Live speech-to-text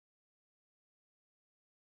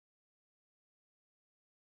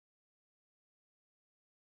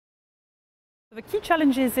The key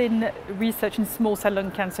challenges in research in small cell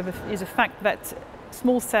lung cancer is the fact that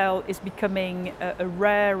small cell is becoming a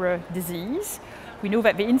rarer disease. We know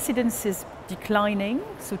that the incidence is declining,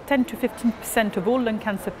 so 10 to 15% of all lung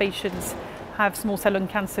cancer patients have small cell lung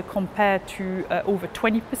cancer compared to over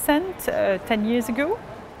 20% 10 years ago.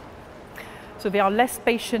 So there are less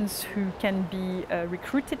patients who can be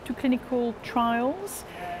recruited to clinical trials.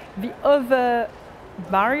 The other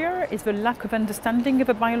barrier is the lack of understanding of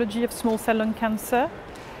the biology of small cell lung cancer.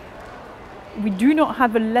 We do not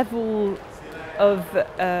have a level of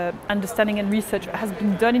understanding and research that has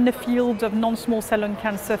been done in the field of non-small cell lung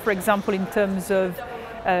cancer, for example, in terms of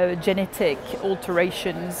genetic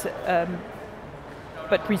alterations,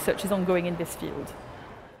 but research is ongoing in this field.